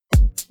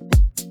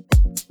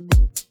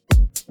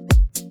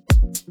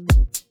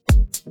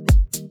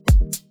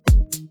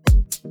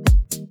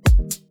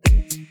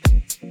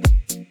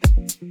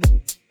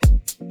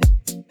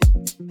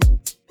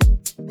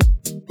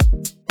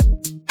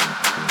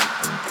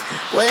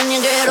When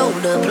you get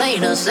older,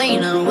 plainer,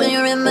 saner, when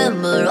you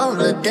remember all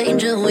the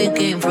danger we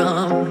came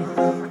from.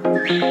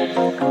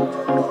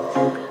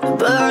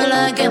 Burning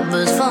like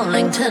embers,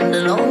 falling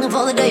tender, longing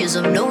for the days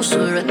of no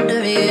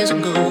surrender years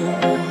ago.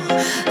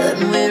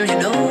 And will you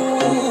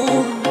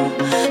know?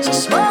 So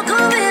smoke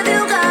 'em if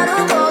you got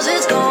 'em, 'cause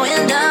it's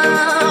going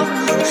down.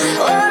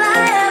 All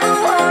I ever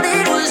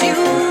wanted was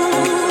you.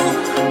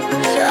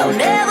 I'll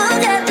never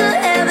get to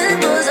heaven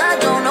 'cause I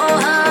don't know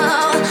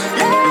how.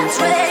 Let's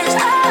raise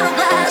our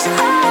glass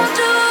all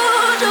to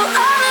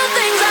all the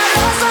things I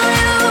lost on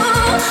you.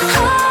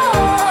 Oh,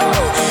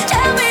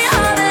 tell me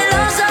how they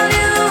lost on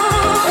you.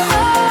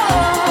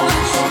 Oh,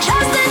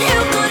 just that you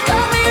could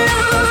cut me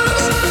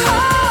loose.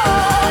 Oh,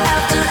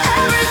 after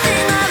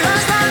everything I've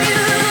lost on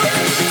you,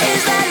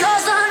 is that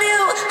lost on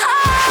you?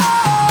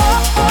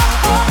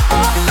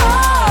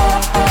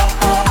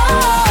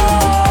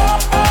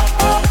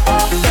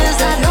 Is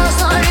that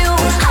lost on you?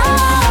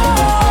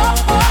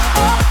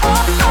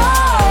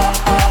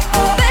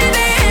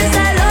 Baby, is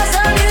that lost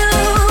on you?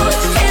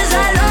 Is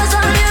that lost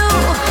on you?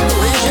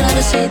 Wish I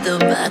could see the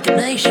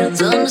machinations,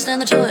 understand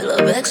the toil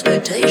of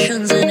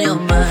expectations in your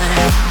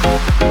mind.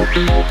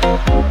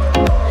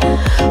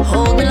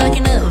 Hold me like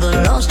you never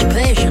lost your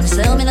patience.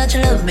 Tell me that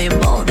you love me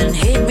more than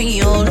hate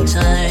me all the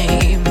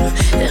time.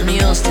 And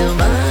you're still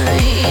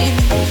mine.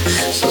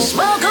 So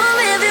smoke 'em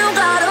if you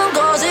got 'em,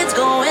 'cause it's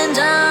going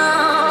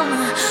down.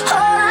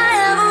 All I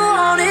ever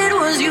wanted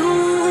was you.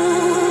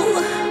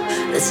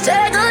 Let's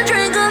take a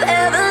drink of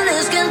heaven,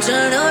 this can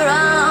turn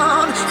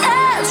around.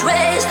 Let's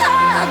raise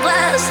our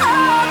glass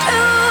all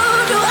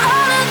to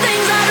all the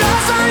things I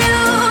lost on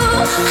you.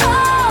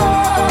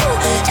 Oh,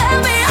 tell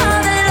me how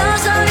they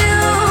lost on you.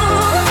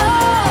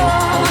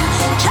 Oh,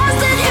 just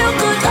that you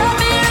could cut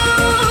me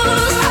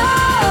loose.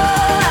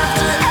 Oh,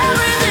 after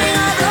everything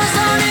I've lost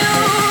on you,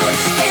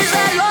 is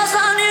that lost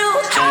on you?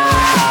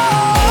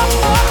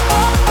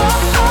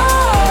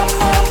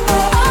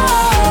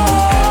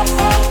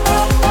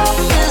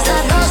 Is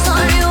that lost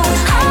on you?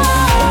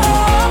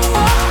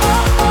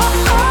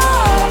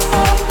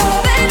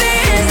 Baby,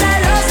 is that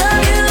lost on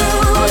you?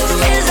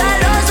 Is that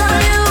lost on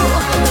you?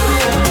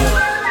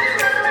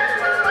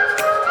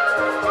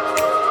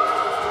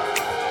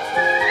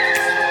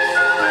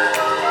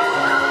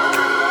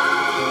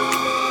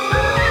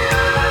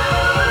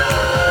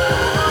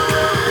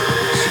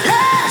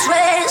 Let's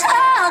raise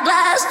our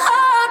glass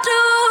all to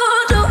all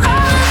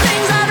the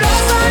things I've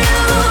lost on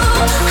you.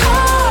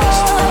 Oh,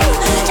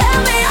 tell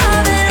me how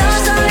they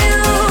lost on you.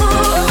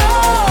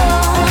 Oh,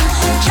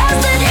 just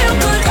that you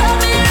could cut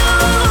me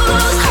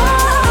loose. Oh,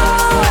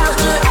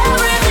 after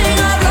everything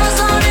I've lost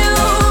on you,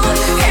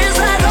 is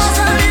that lost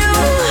on you?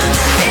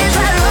 Is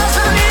that lost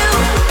on you?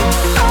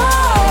 Oh,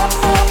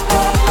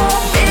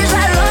 is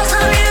that lost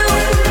on you?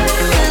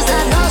 Is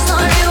that lost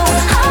on you?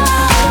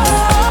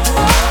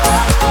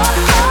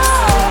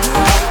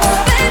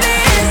 Baby,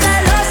 is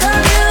that lost on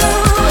you?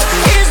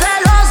 Is that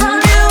lost on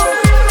you?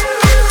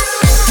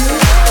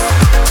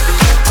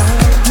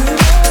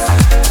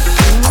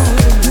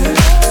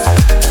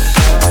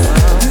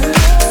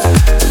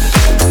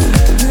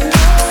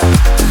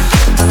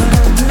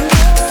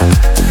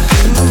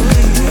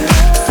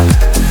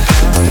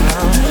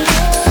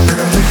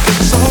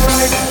 It's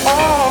alright,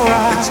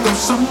 alright. Let's go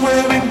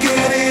somewhere and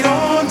get it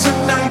on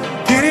tonight.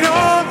 Get it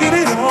on, get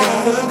it on.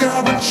 I got a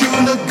girl, but you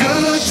look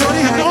good.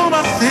 Shorty, I know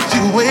my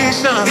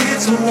situation.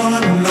 It's a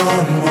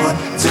one-on-one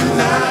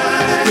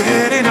tonight.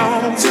 Get it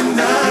on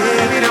tonight.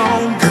 Get it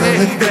on,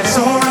 girl. If that's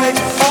alright,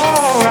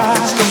 alright.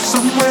 Let's go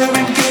somewhere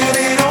and get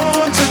it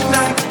on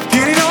tonight.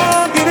 Get it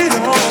on, get it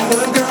on. I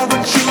got a girl,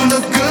 but you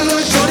look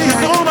good. Shorty, I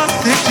know my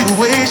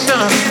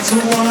situation. It's a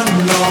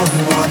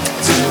one-on-one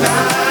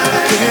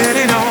tonight. Get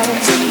it on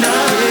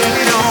tonight. Get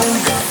it on.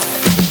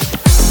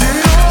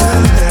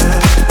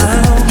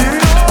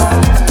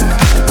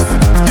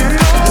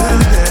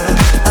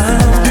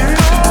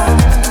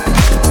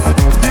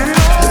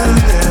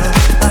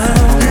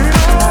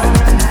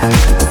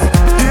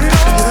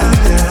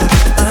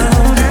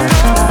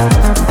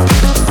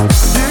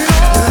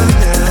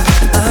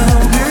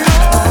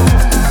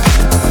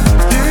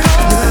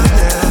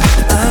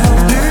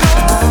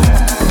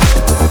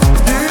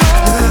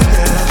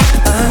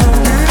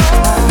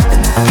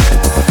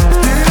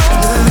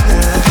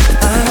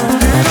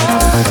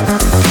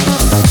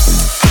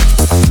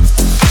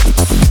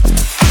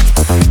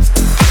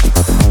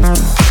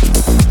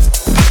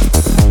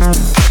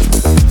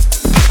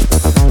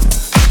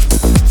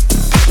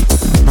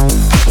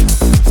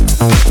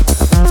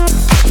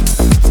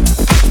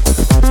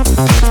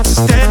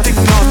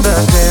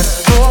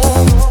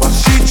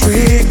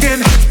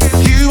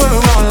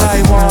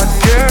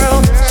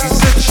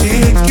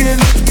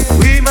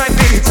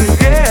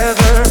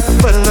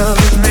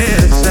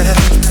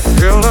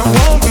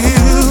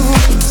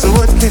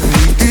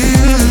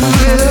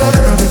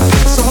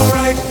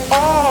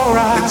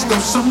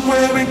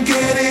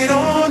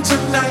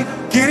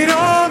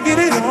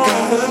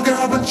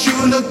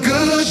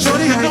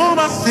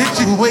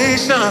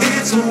 situation.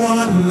 It's a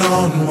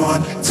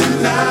one-on-one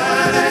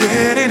tonight.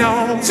 Get it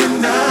on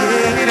tonight.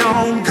 Get it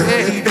on,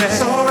 baby.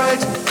 It's alright.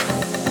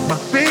 My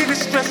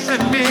baby's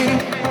stressing me.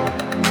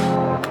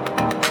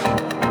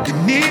 You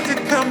need to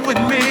come with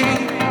me.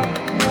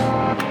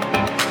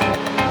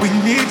 We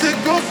need to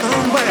go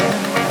somewhere.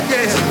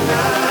 Yeah.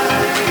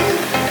 Tonight.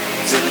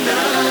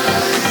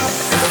 Tonight.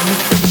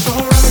 It's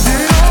alright.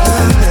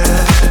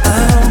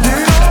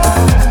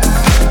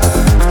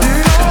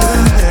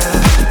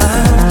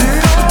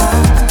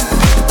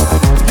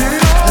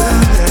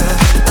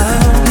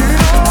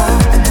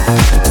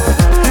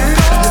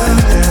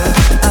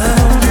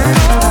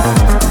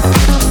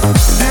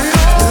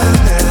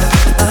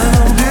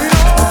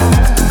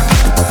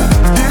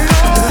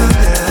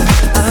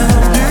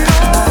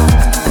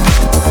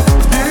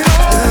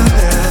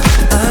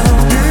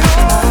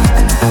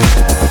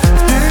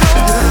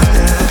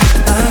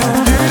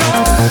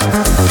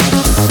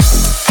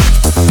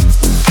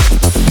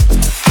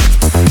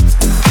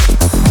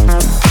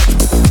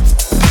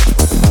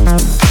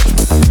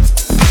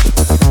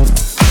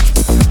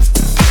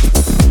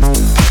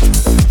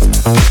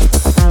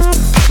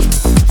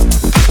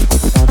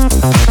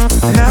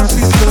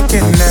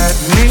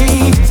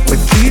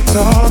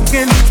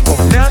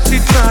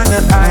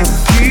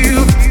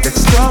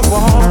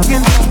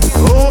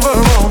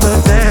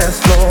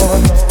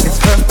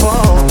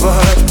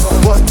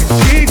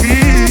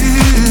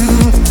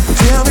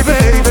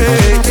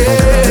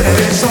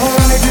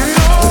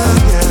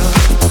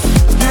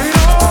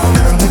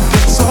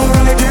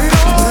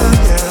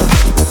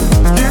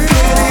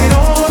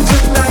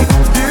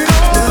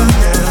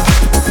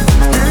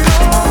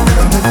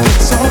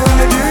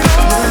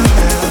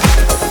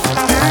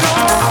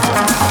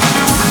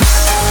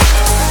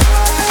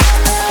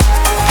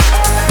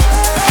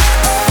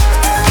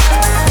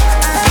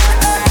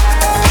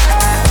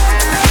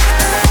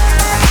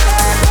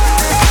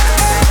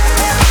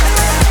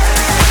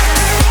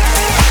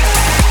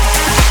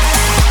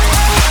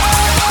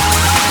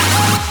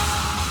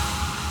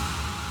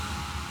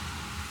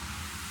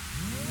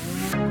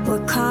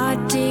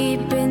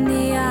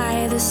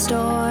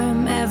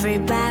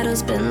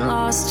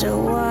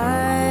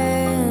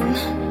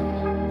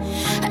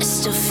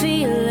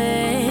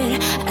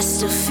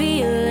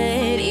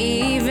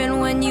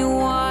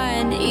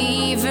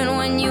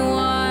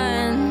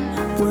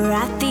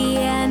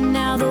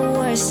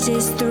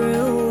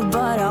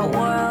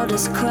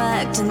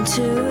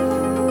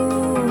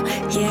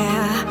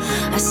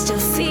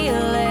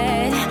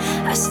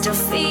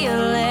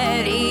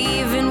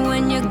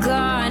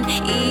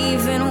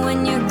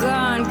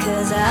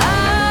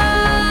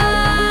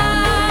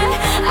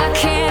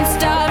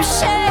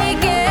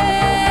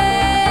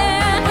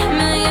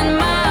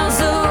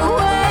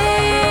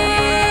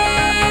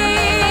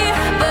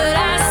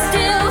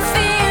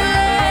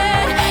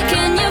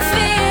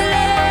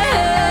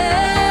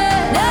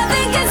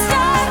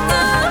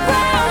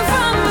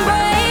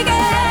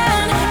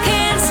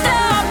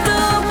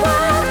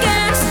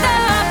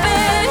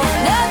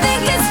 Nothing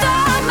can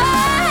stop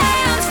my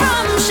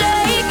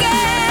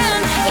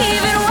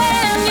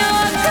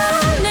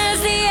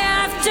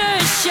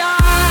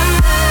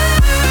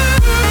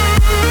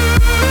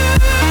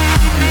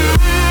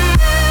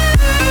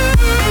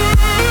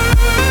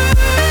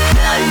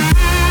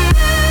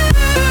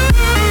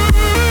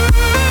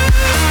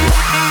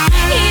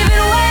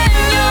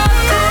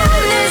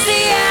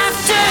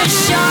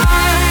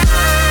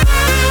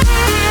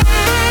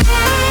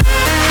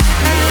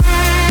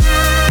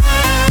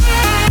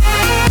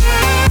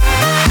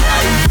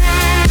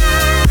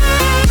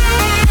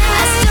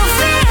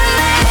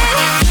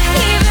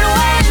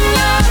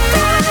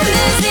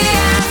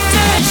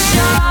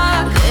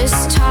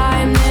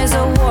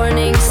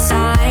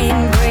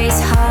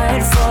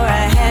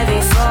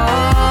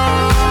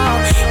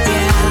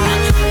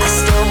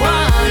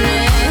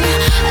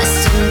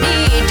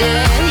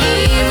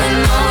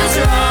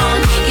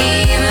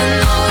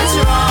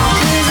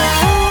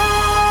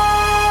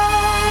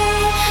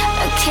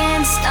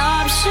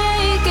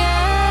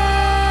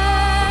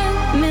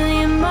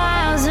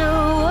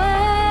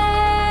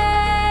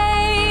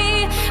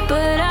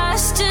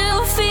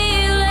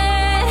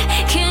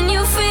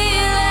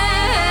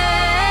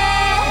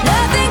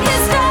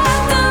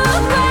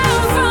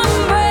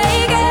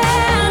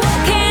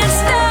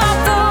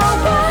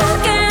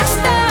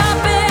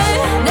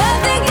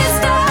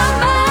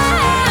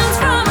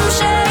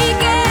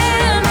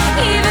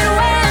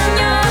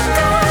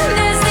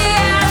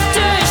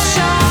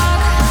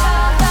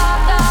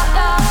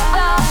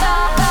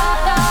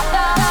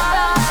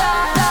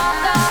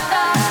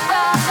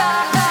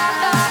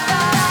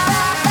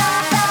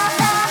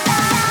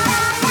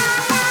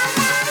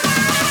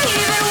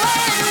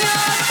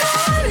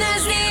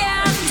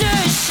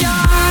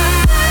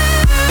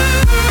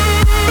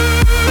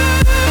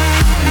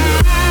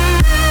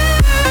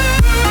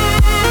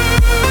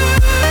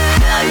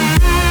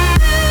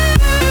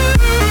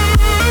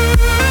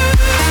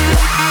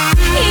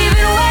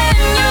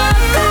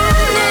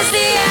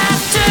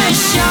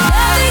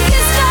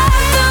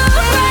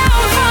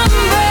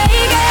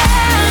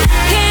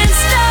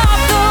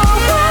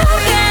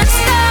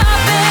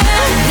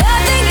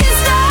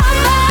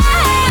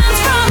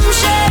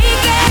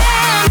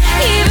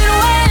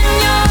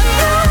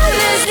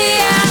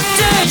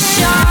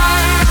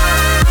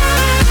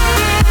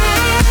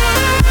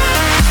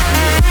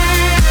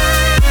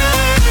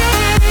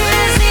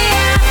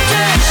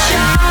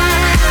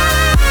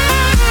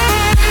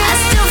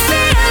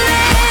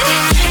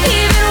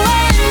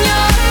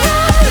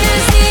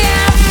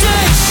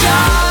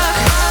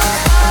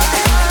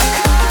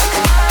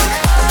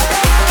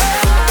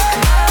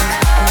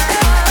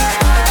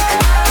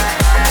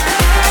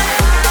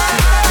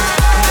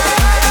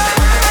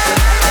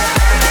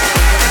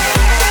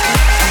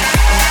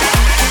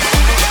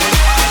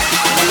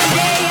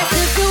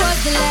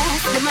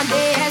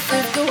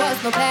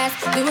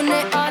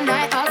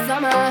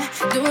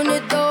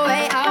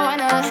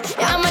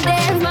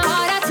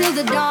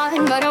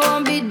dawn, but I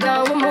won't be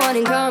done when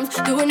morning comes.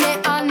 Doing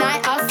it all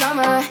night, all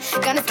summer.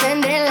 Gonna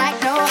spend it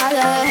like no other.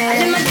 I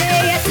live my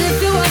day as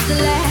if it was the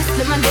last.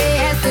 Live my day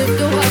as if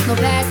there was no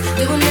past.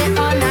 Doing it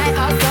all night,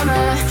 all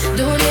summer.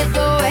 Doing it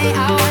the way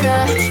I wanna.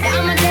 Yeah,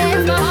 I'ma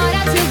dance my heart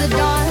out till the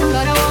dawn,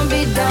 but I won't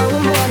be done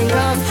when morning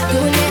comes.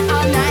 Doing it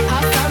all night,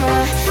 all summer.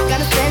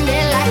 Gonna spend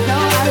it like no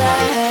other.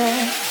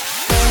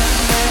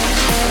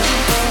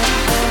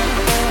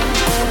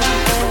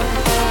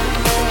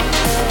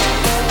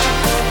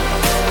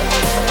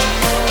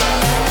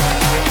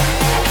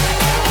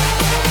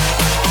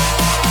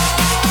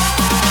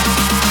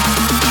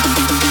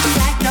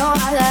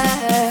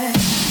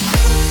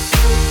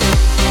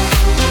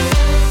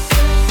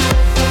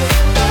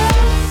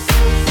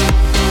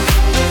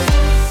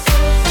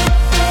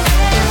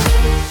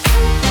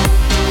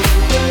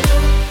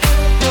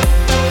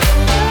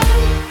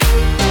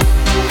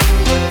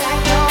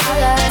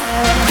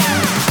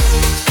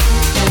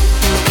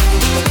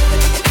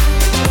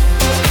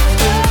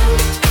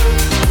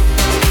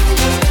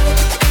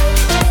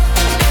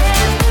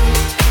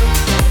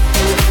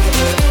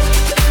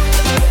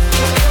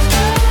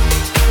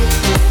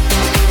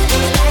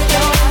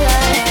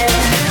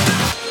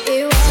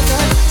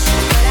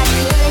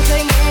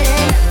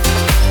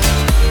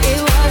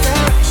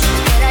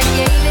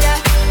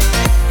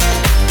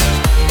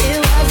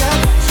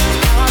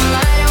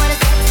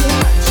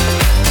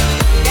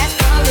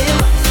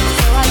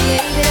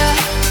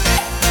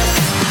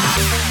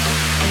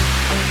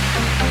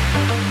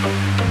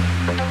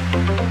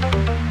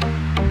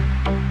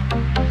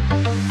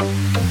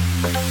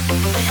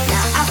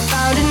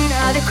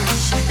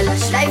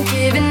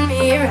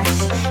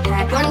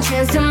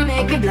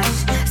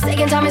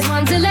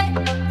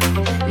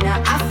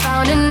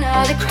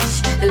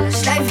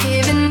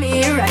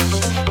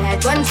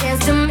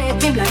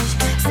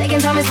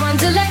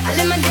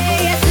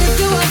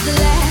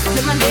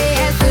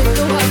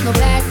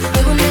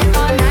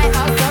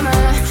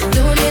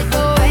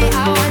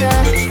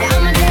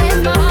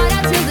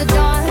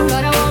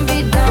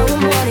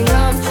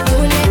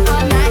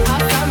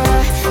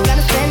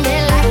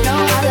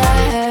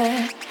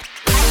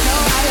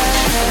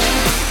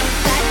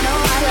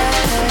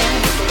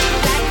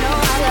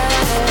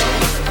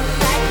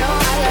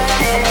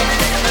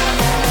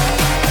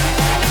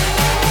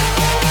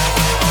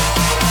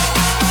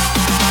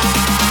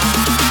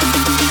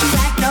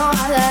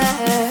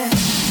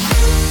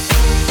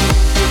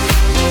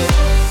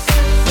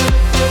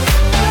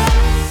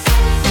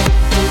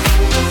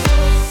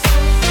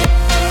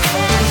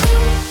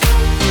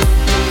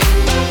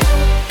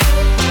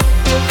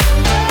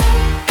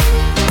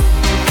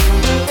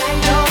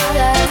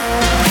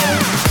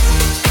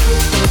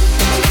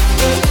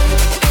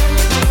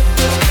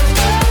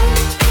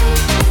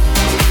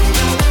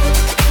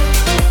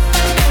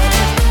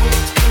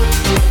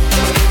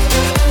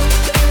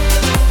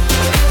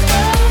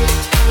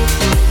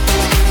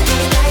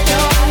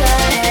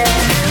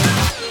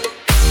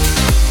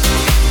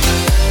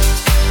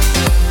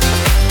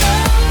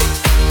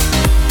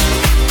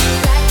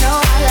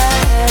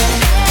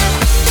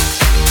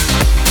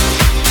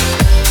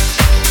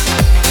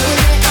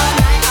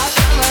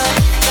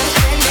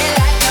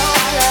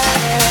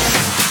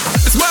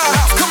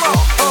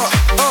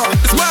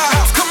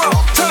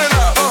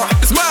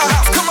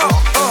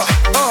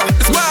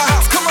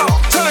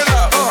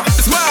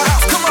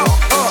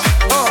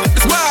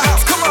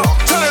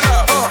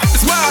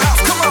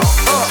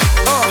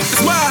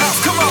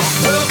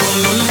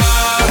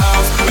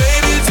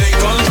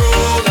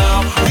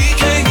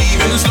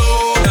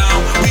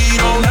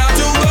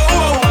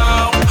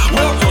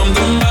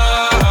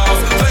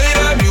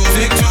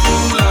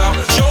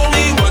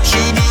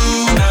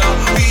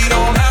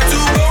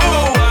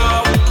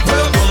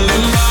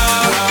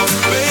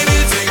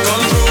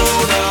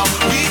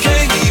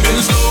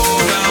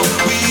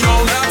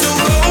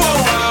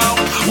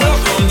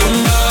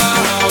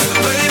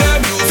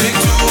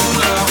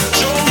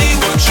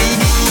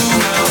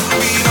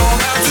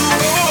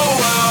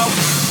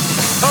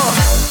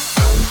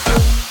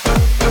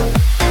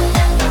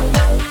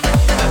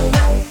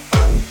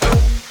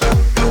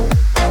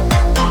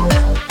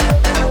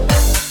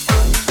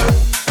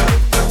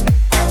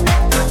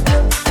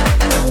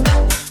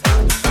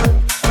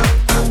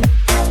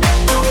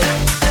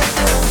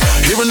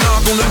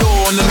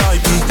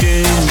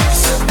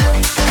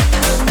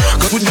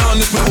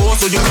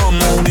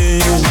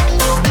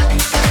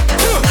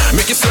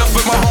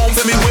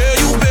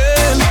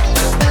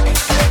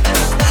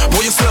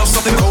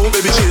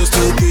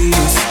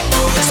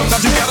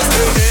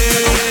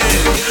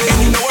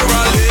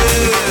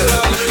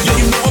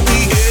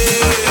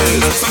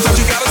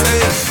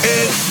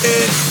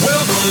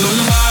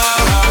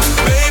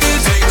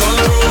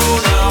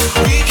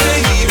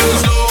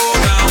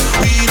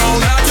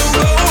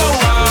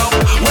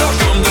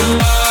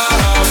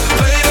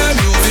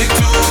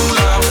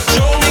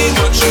 Show me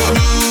what you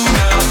do.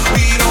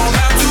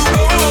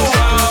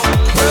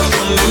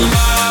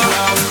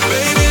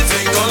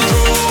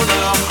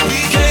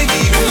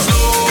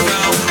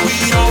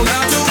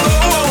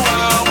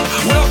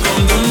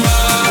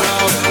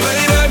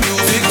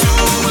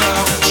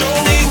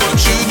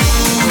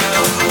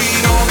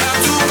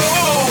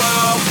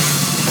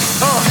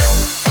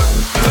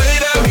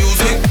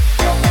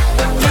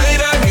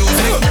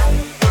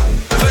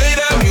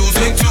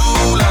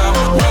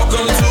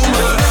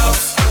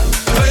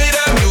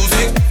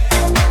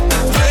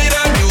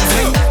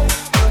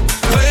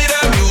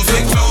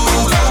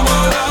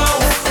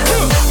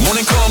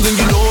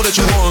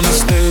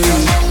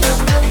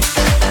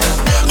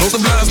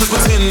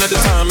 that the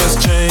time has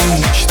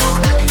changed.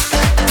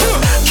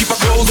 Keep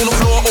our clothes on the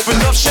floor, open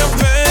up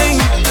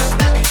champagne.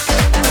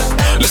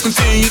 Let's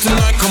continue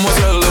tonight, come on,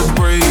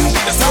 celebrate.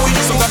 That's how we do,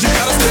 sometimes you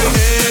gotta stay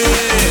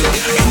in.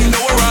 And you know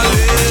where I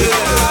live,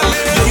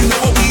 yeah, you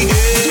know what we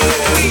is.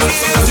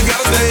 Sometimes you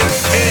gotta stay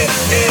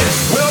in.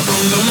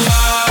 Welcome to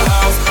my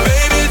house,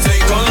 baby,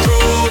 take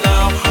control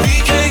now. We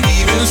can't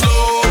even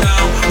slow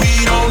down,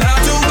 we don't have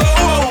to go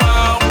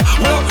out.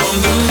 Welcome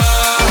to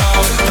my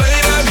house, play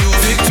that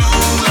music too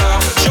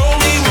loud. Show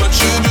me what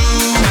you do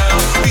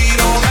now, we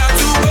don't have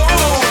to go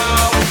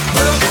out.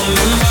 Welcome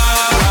to my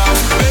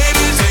house,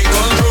 baby, take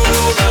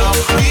control now.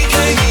 We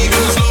can't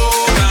even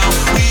slow down,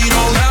 we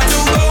don't have to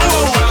go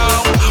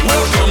out.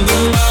 Welcome to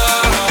my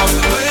house,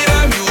 play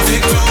that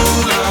music too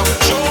loud.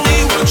 Show me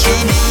what you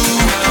do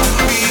now,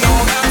 we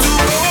don't have to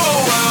go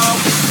out.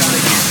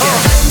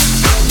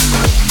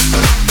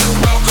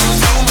 Welcome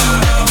to my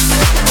house.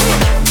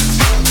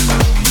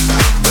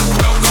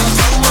 Welcome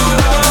to my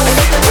house.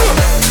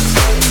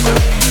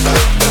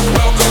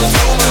 Welcome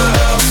to my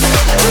house.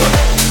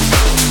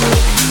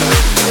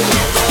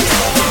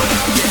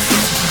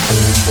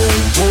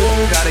 Boom,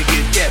 gotta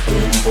get that.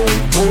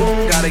 Boom,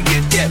 gotta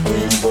get that.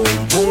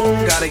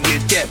 Boom, gotta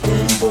get that.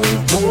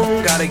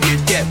 Boom, gotta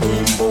get that.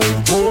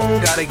 Boom,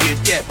 gotta get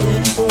that.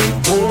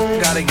 Boom,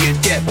 gotta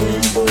get that.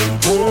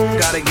 Boom,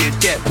 gotta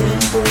get that.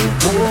 Boom, gotta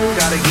get that. Boom,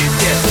 gotta get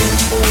that.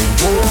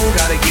 Boom,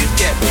 gotta get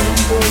that.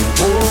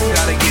 Boom,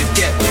 gotta get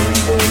that.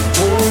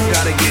 Boom,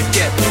 gotta get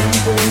that.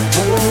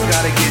 Boom,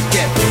 gotta get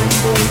that.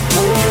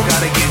 Boom,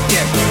 gotta get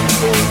that.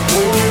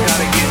 Boom,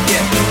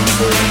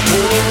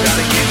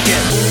 gotta get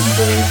that.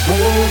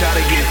 Boom,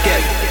 gotta get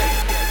that.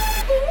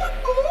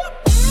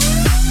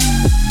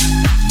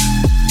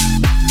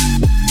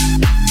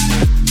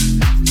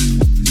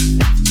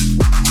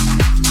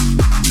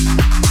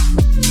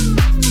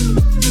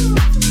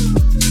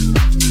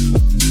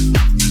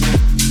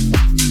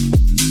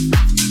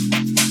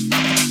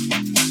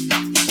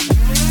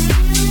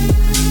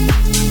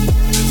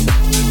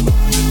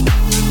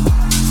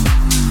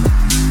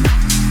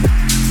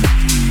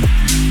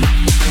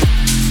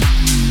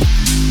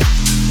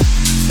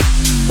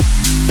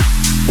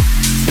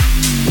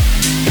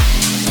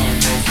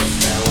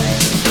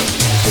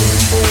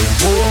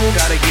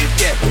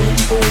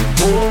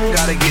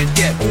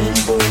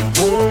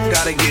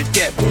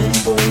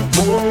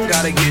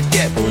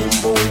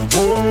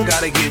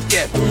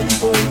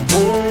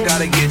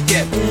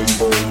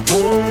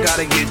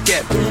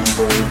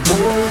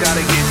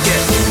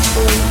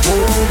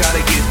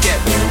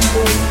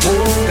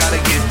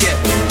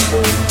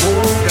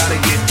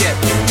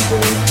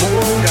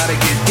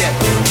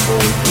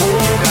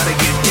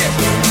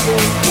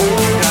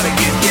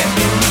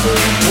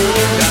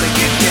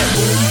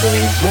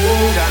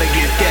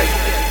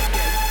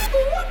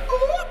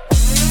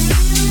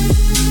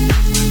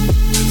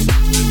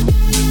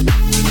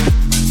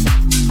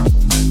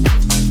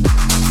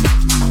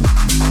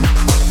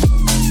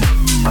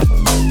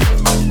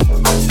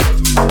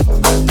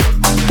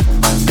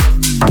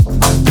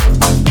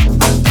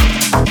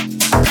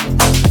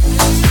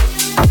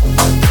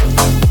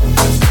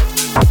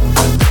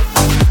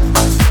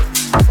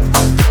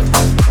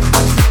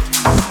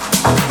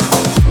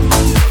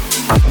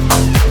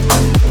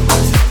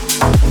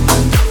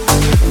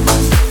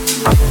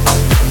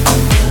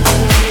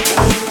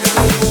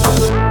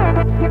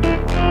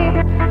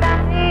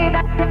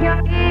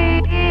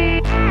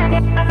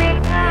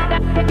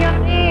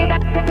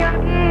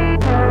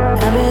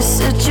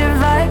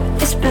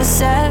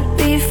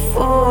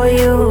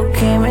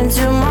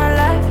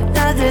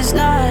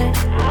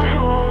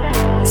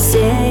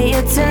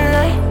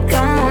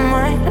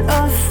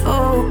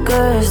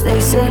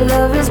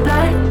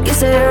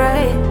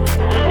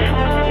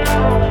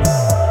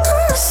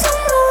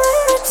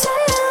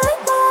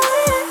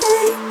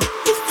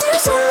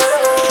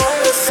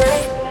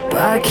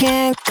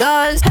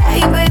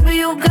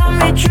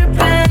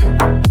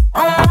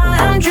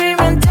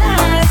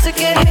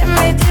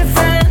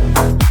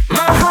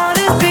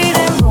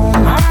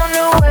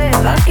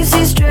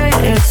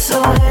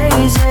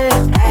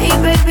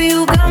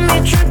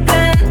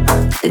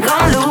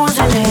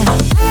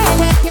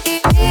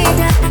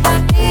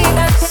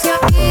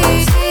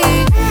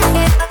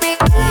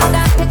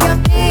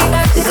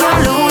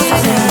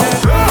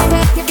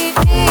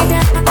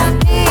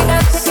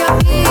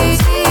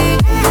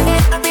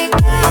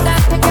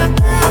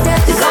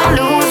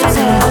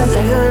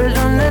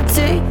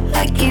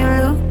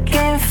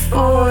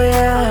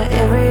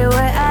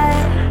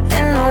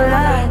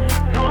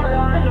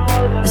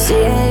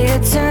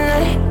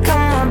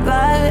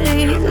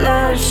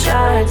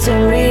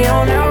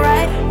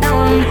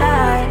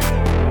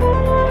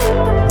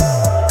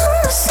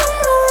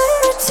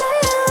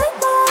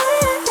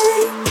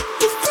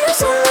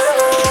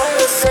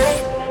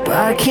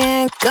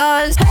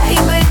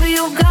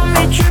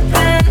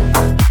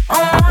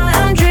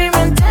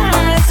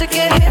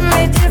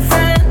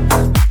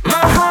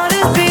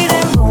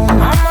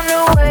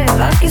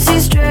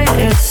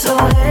 So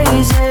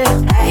hazy.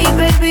 Hey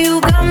baby,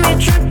 you got me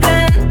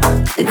tripping.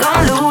 Think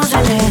I'm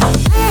losing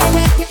it.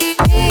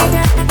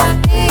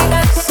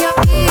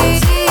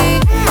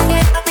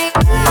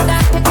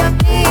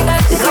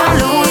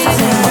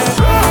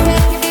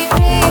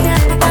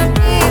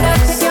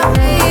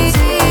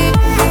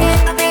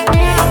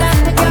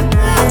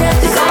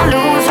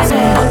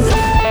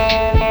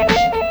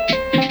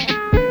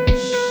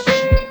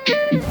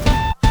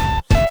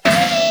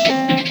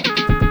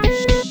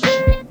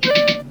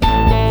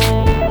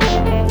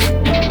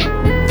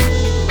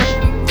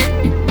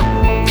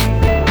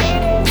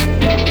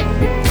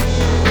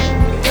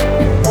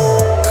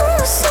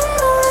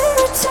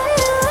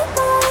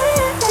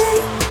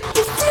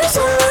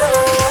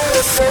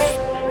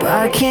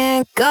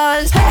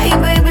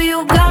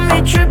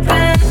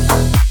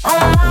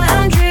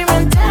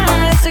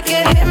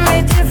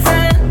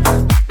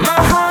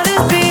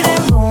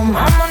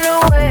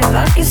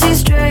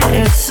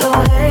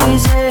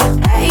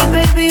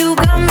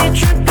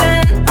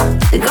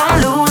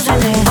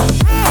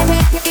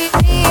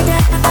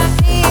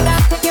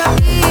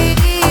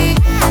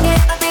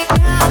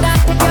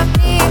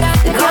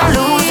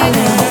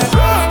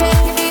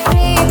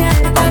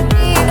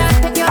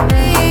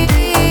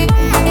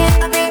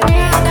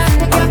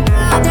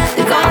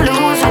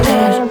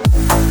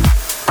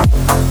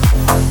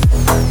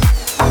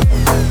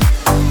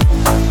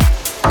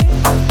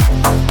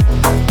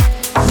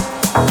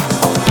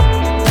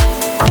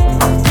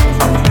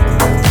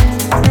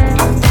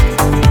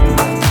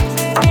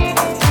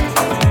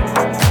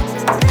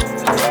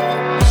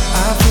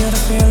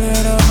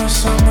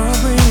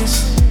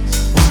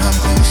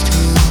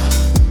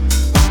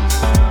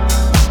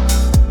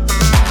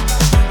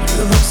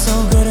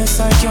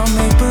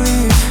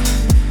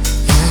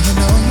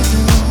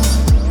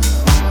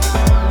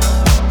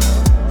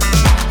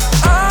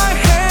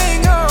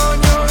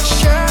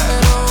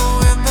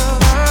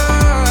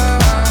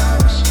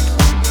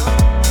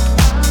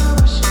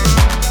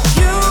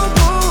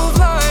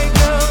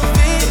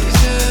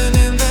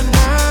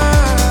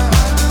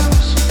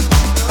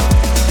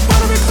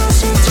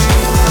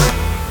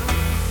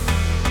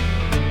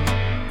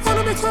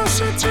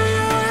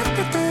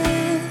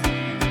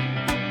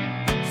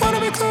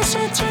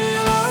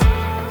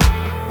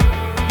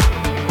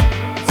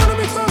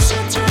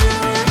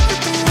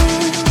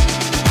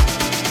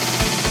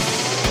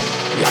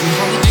 Got me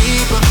falling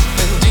deeper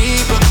and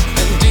deeper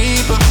and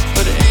deeper,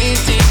 but it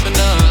ain't deep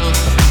enough.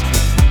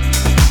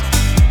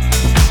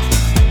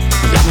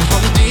 Got me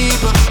falling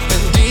deeper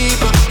and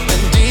deeper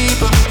and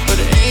deeper, but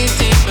it ain't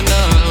deep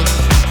enough.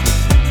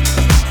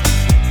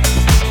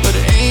 But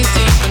it ain't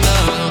deep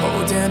enough.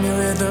 Oh damn, your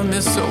rhythm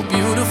is so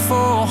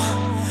beautiful,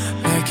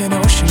 like an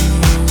ocean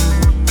blue.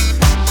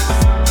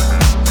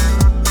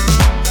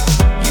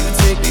 You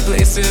take me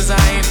places I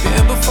ain't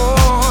been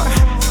before.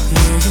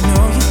 Yeah, you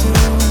know you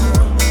do.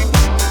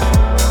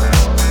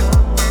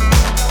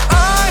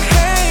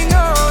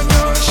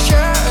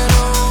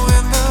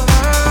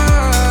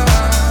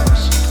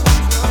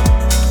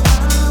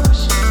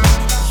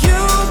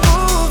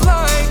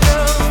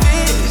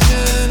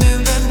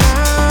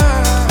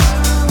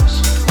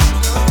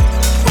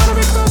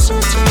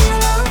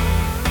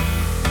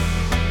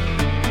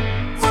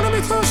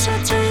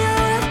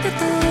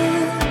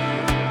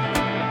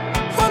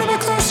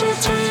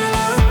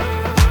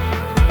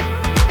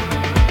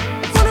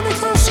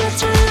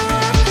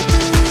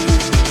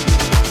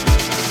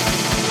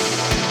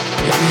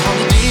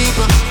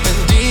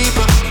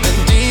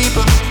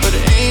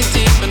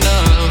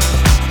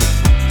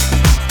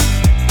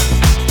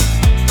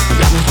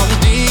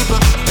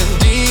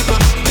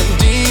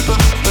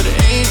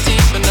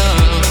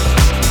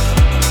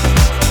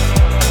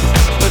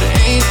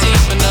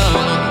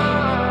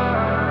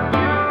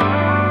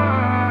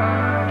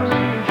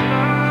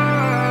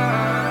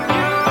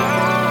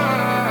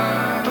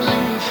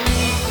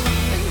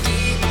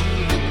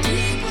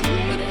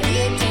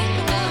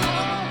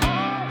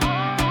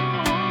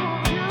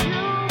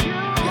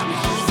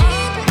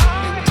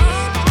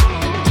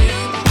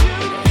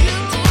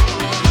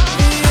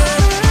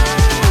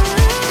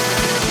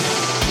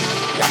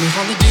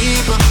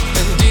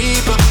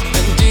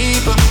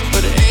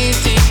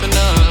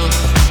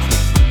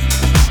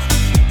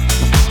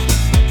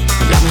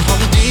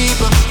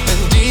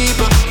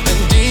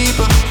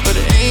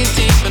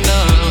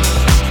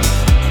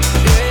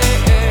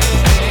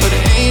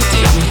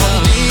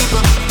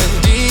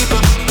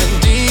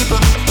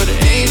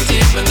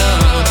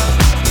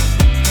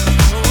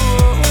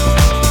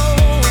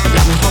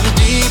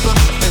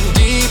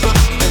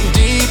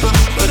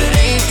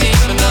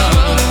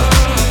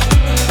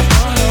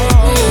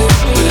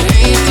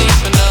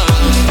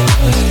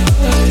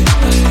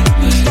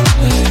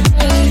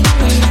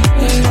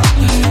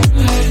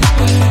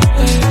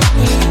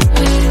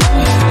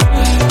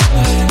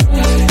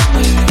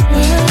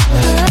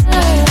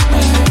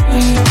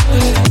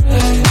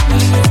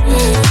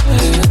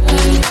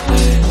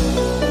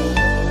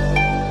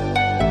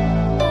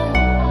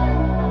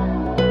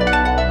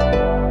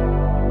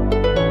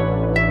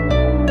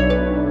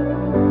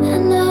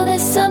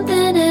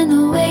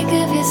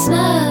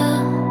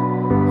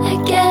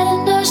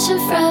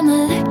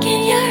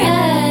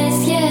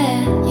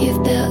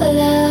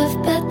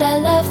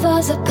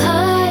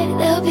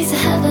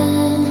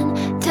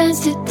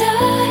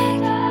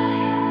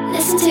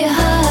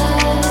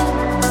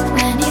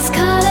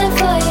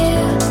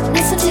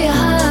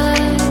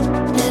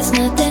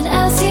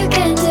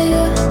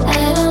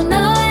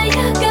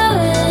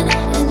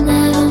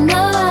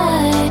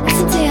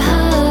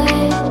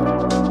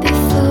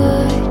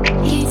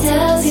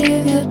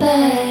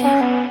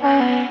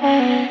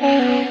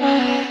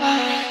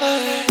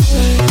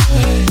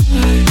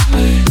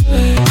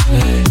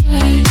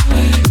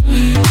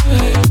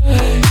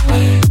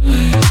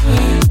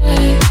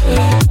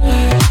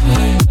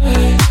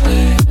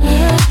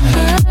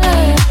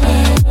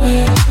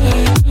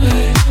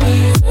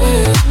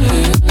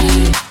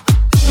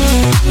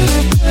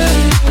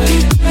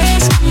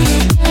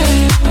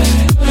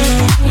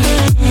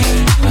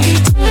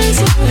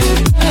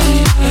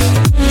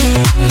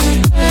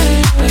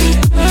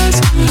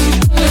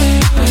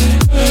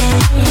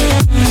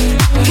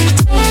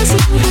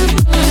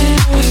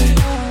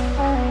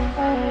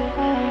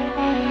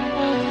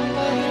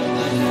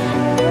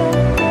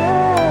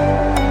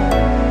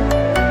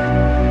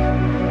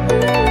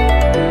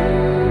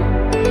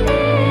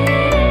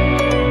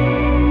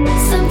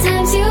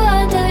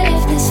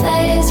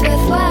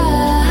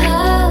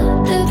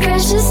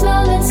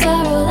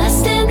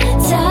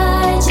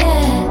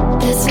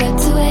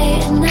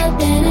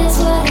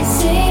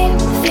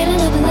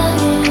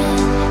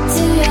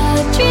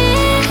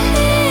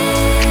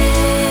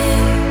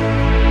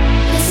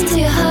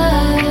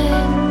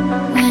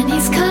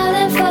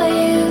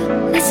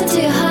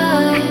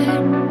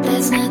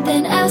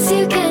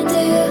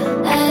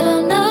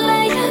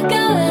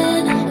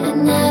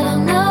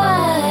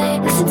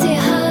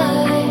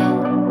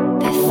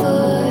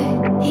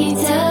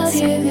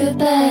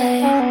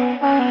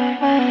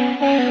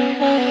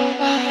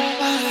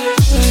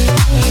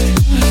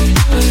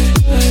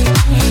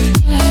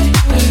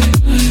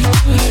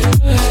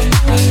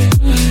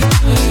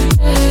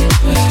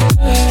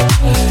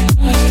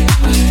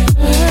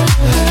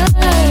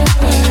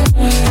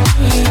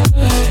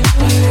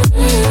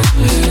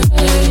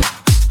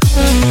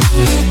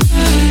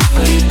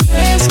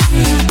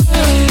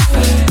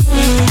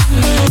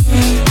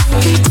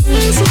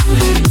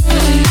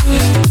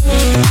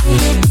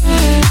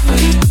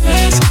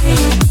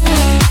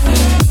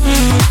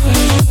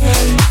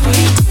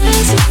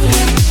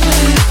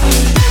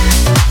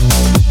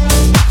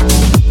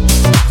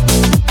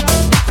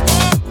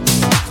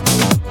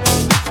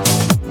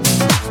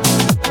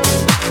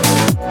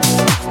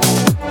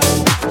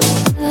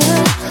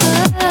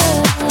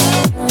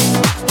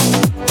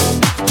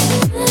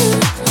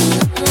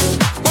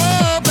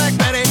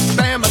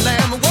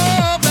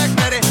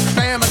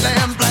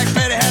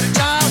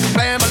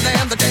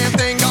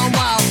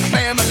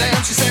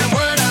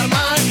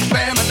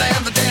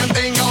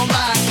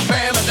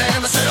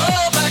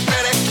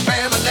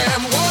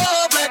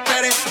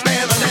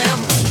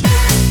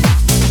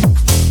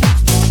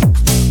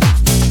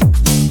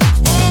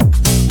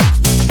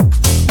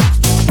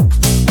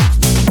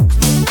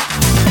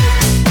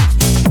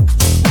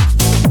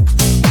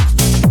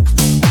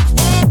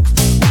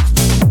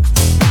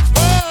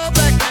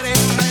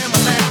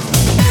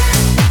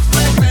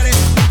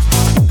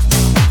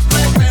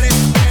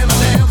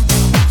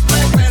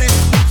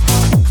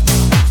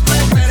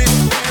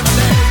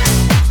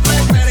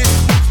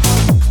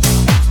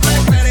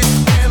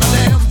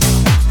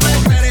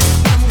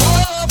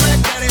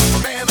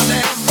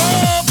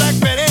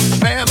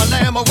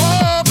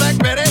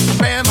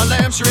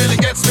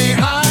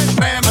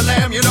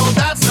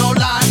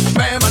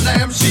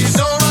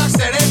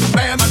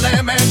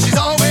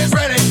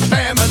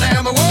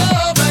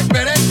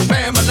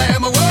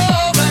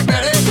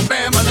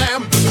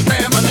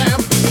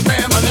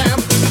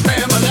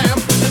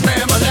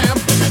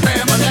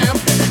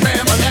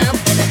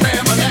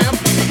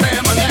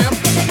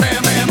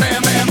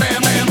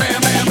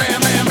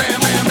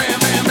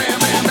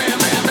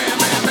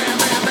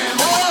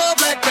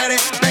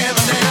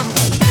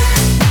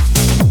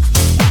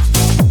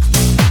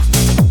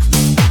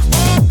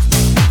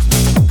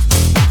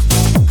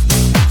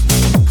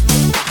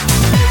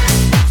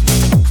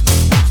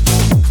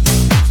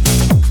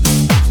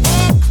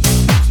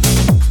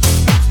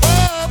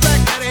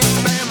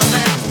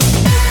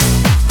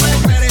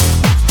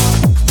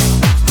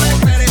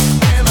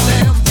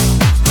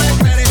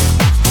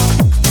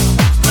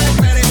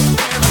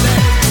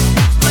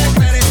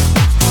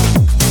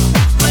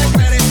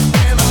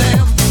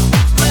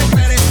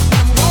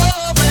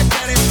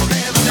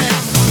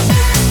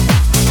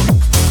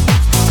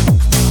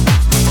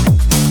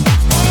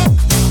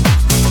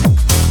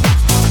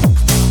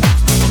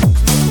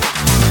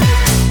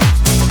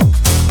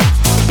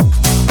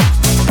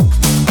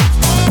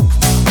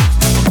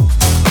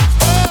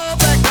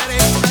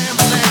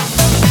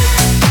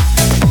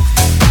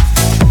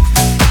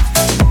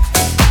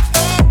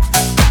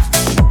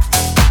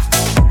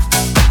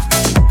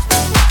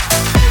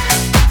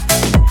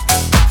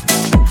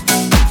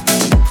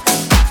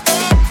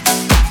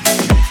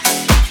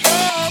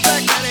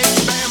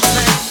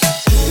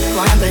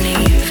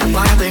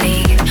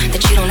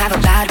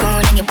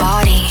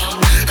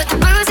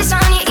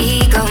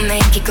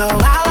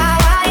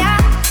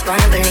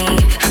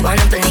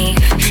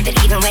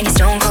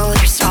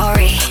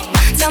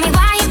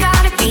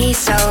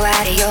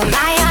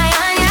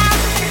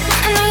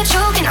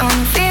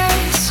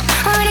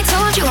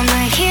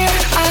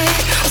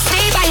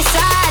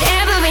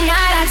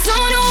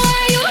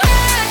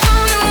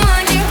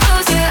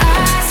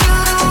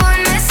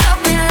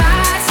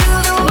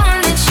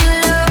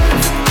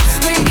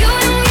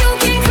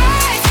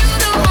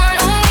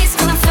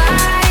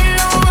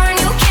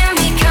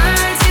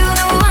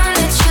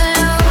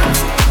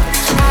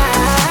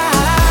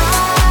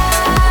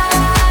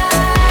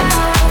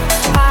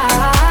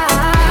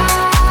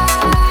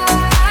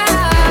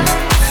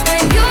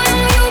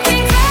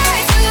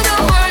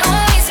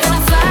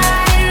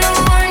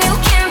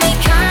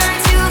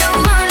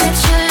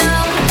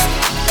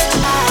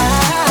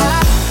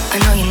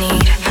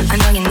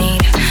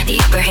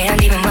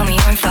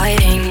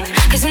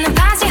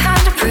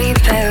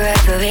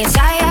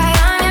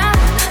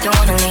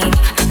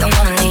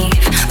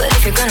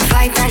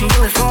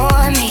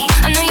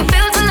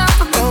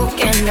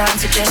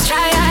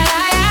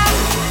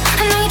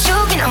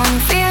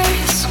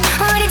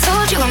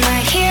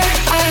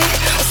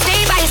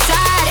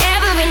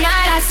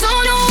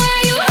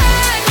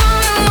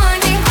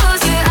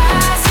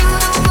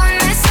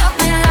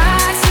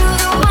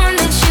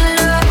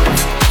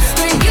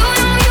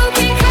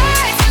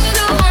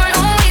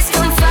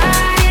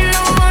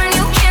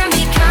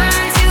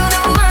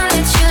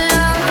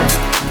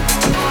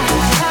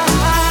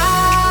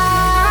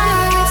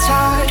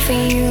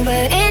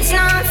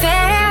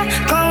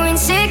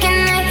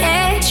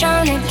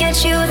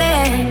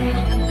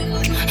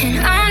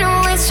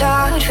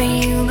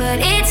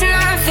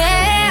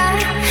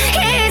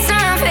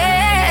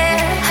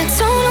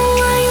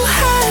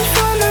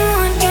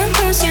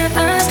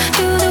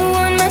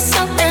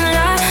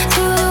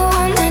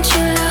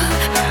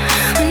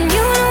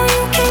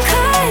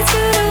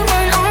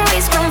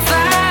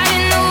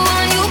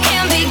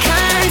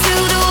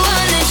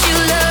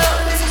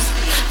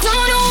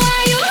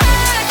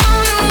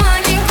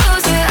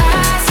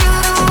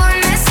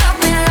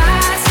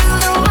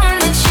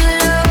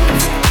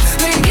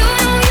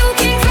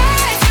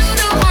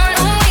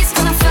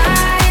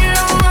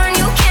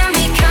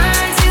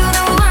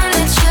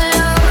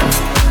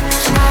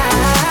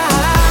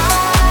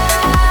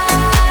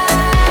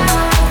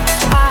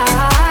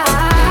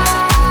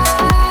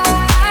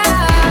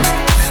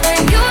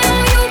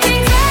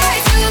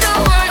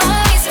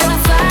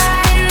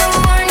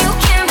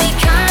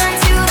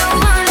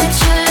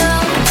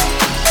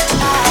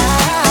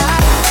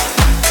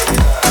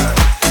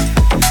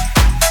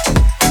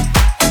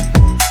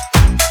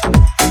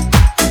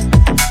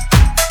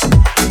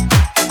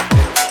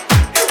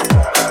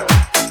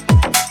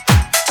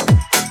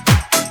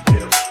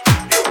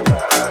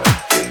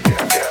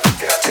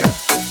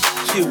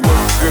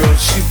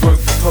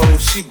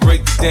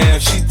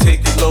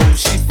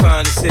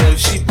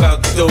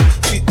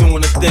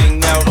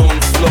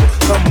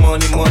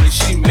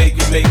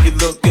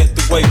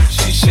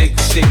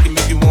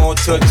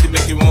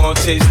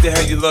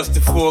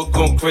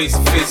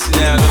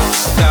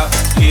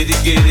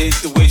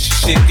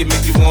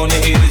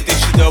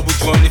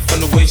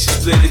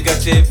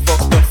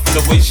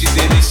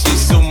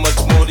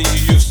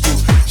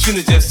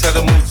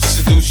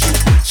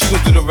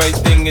 the right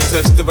thing and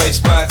touch the right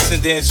spots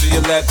and dance on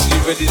your lap till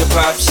you're ready to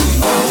pop. She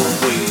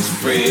always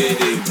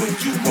ready when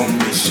you want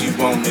me. She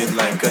want it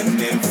like an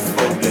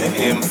info, the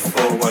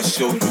info. I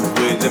show you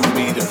where to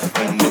meet her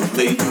on the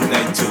late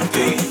night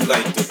today. You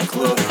like the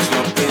club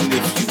jumping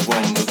if you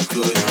want a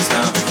good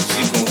time.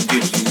 She gon'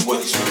 give you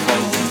what you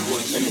want.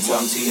 Let me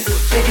talk to you.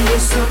 Baby,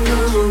 you're so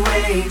new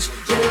age.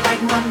 You're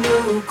like my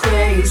new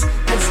craze.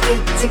 Let's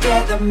get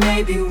together,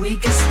 maybe we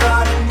can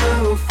start a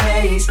new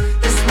phase.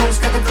 The smoke's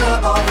got the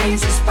club all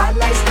hazy.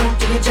 Spotlights don't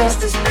do you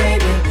justice,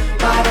 baby.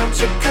 Why don't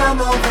you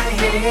come over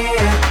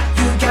here?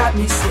 You got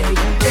me saying,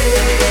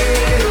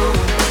 hey,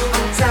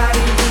 I'm tired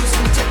of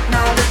using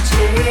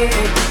technology.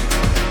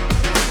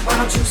 Why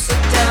don't you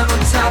sit down on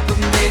top of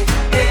me?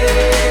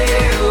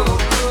 Hey,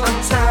 I'm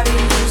tired of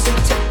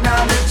using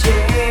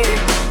technology.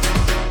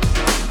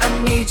 I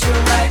need you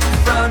right in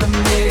front of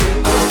me.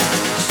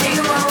 She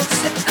won't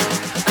sit,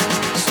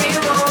 she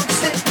won't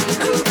sit,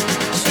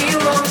 she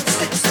won't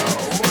sit, so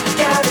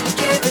gotta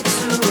give it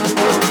to her.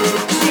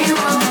 She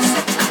won't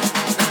sit,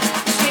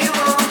 she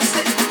won't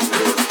sit,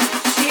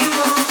 she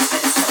won't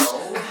sit, so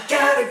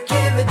gotta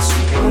give it to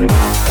her.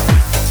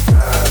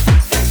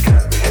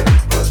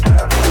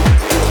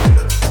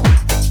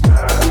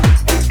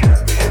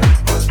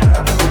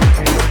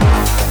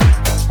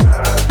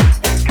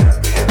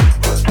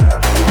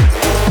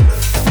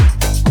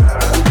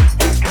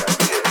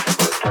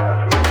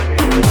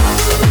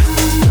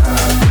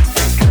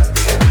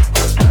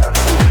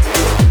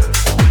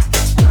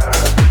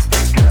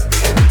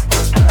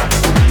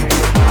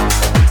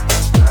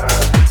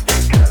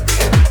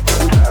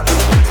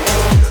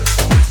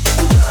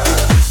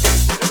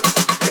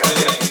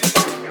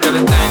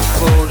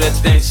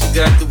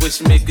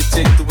 She make it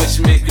tick, the way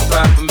she make it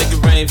pop, and make it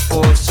rain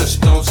for her, so she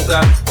don't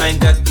stop. I ain't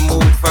got the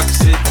move, I can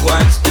sit,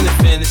 watch in the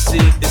fantasy.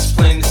 It's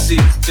plain to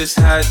see just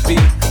how it be,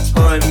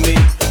 her and me.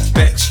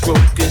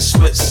 Backstroking,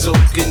 sweat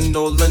soaking,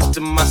 all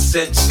under my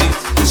set sheet.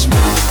 It's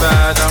ready to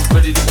ride, I'm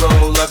ready to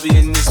roll. I'll be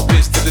in this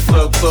bitch till the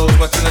club close,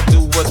 watching her do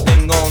what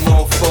thing on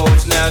all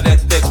fours. Now that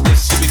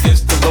she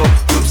begins to roll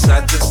from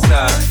side to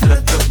side,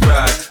 let the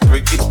ride,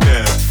 break it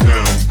down,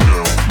 down,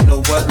 down. Know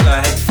what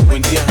like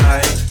when you're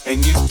high and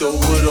you throw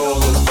it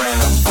all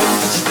around.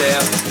 Different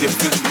style,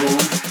 different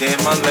move. Damn,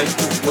 I like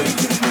the way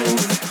you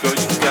move. Girl,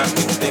 you got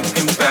me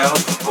thinking about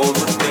all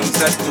the things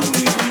I do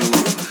to you.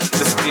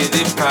 Let's get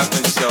it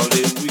poppin',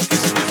 shorty. We can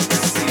switch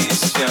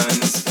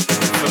positions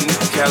from the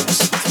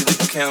couch to the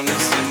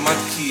counters in my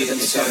kitchen.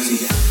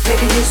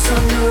 Baby, you're so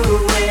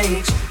new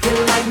age.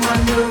 You're like my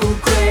new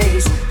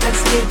craze.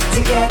 Let's get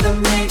together,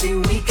 maybe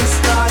we can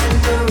start a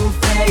new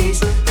phase.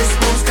 This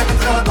moon's got the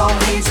club all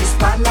hazy.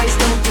 Spotlights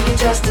don't do you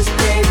justice,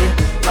 baby.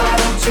 Why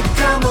don't you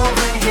come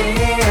over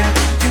here?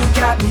 You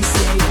got me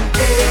saying,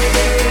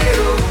 hey,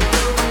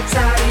 I'm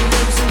tired of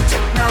using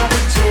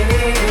technology.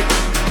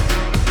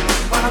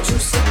 Why don't you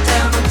sit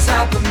down on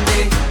top of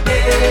me?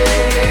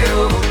 Hey,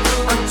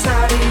 I'm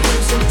tired of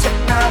using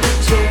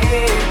technology.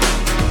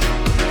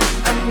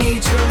 I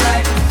need you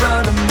right in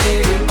front of me.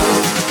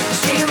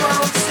 She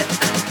won't sit,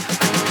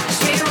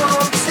 she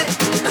won't sit,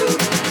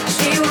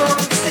 she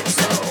won't sit,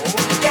 so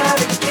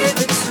gotta give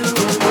it to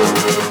her.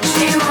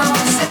 She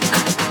won't sit,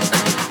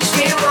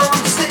 she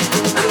won't sit,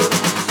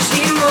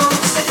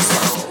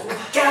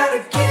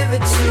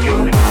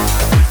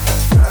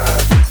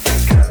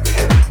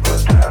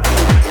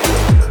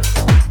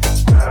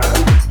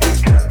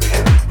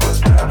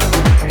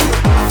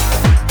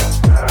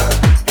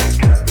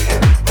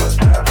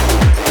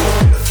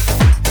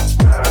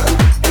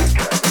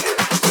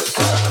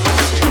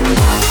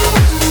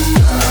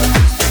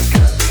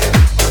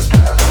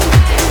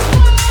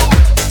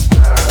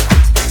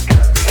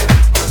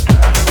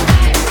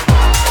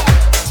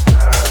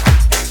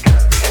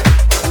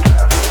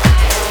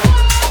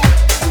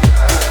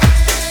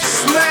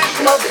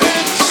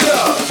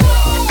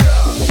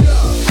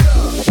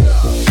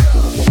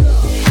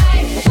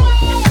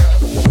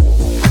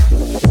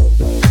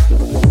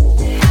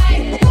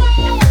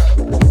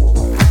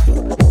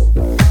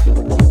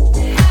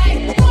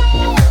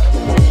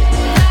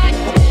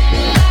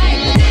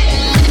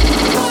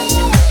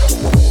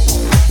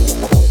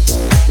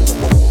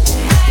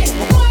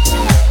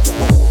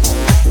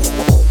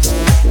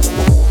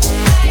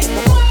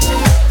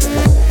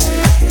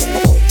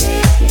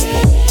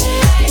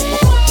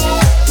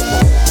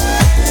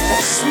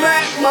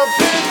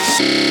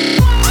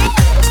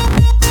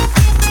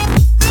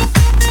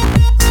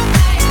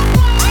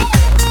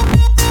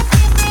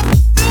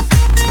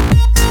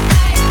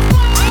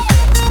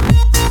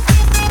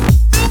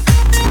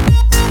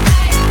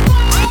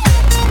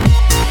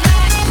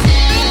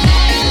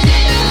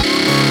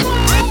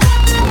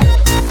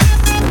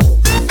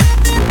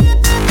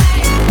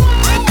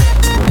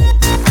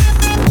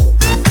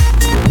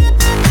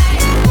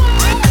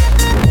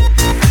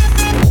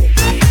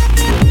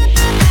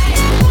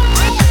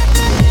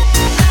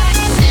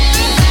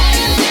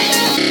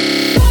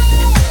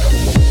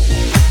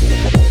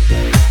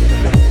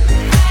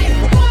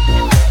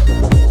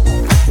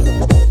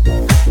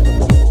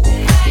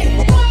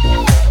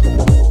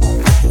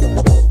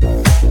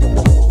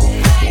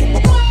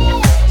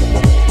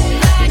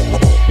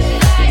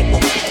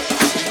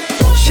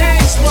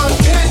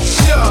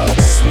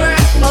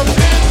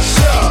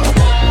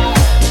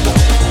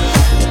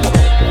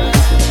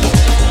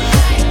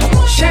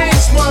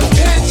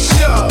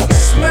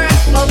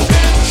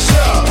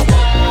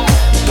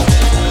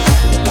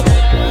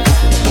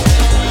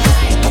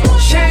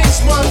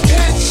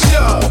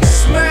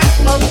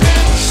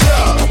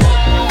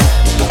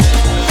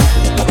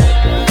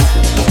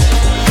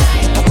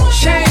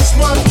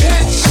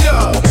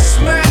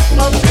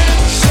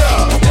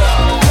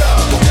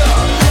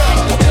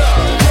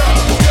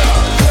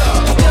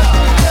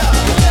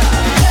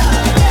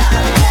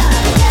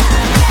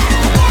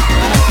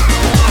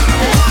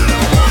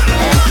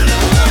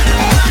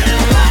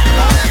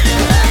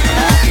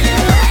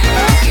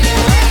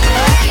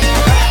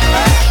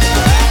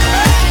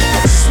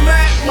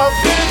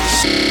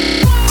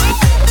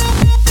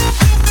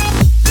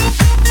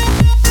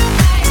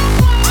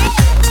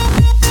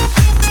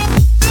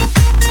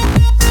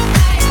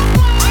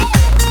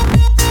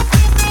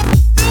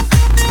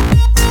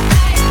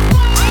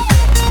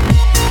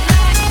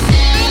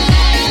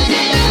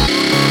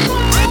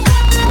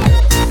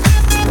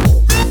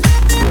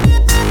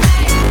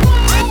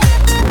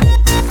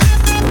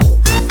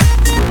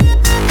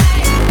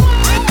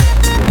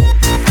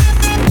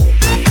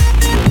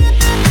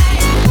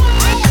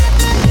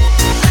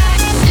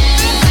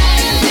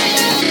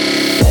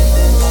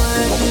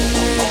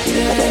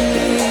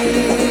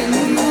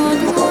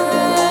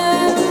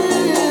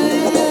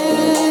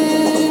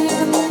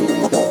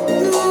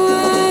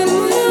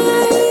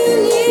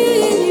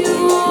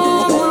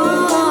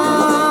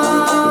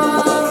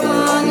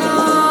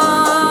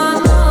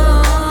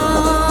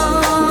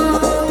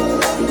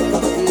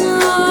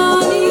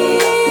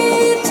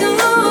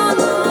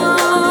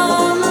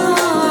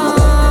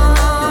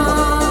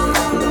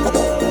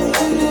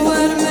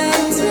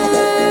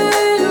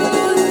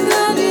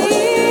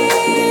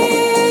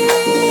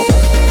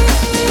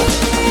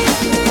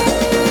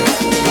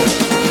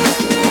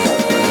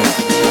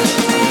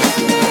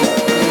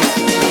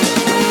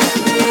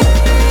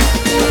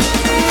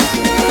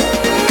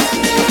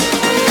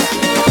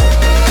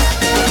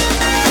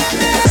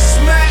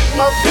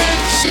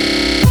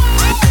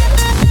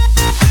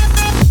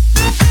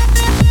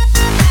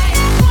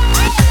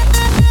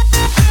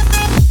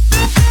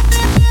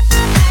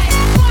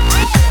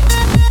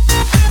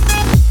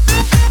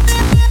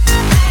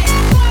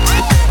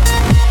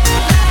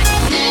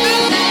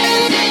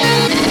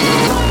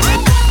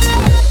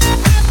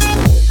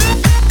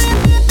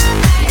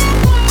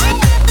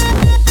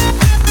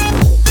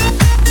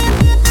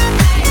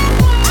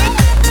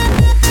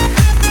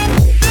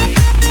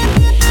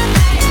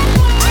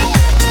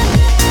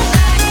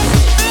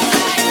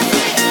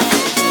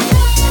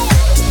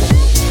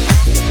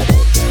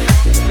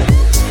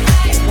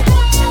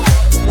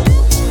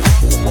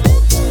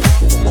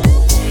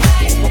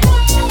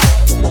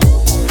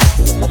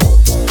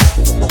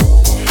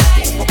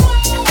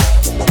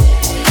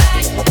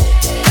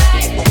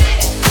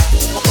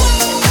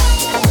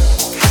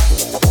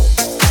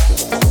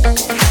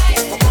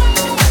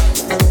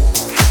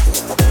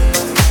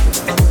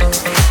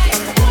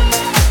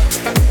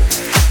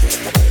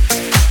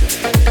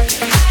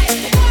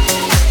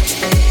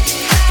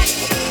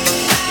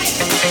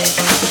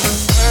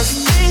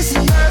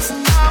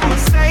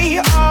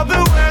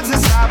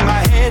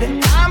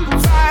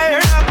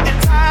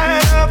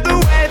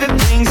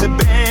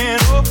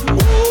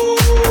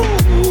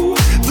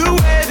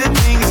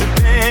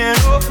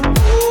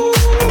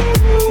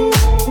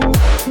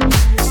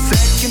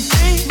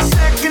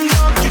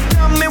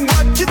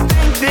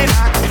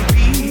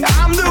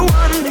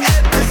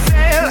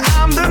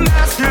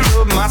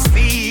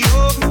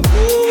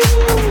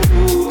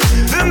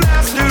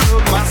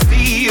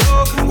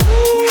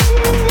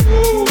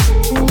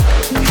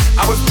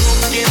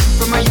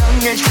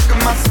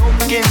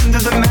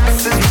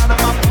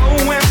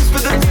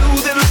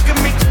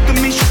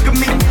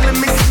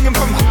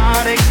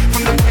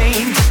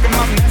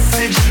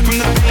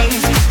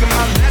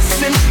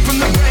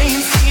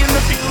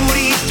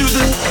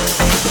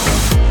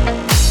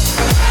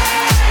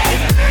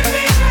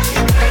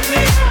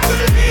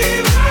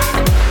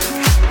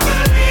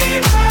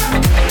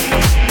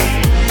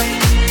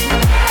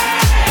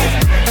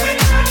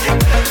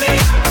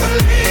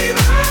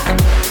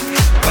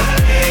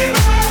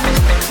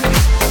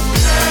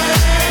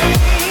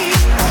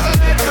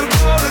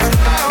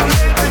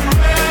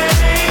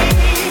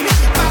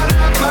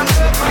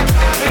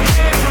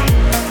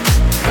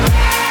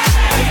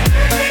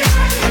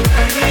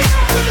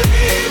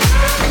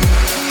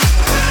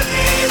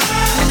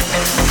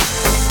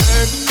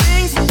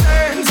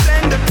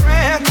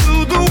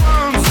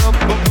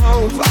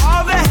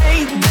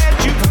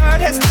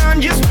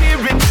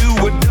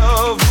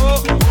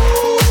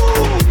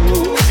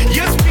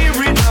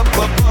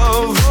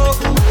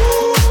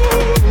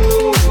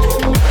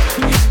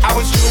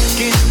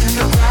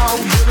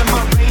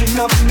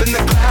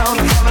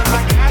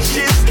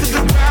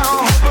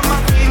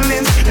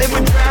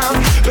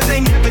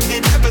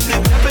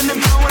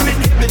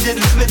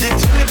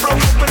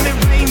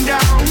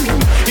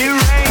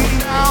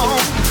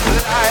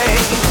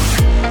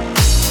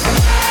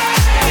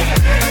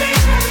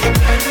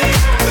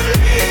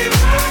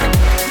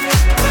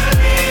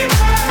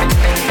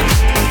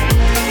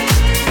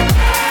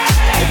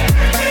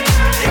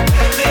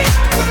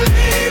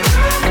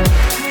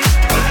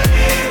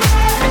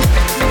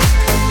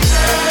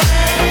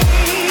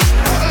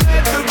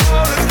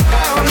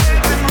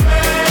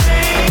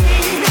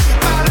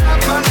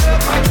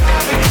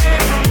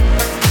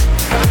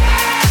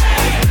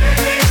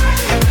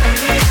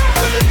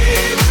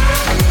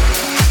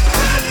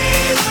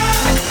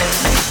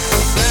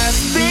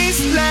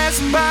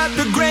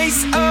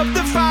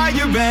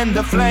 and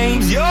the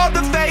flames. You're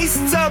the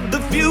face of the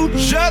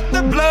future,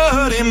 the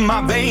blood in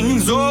my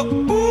veins. Oh,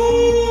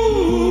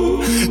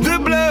 ooh, the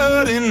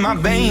blood in my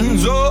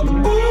veins. Oh,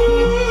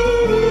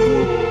 ooh.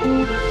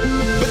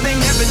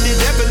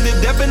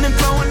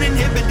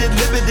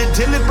 limited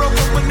till it broke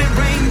up when it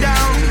rained.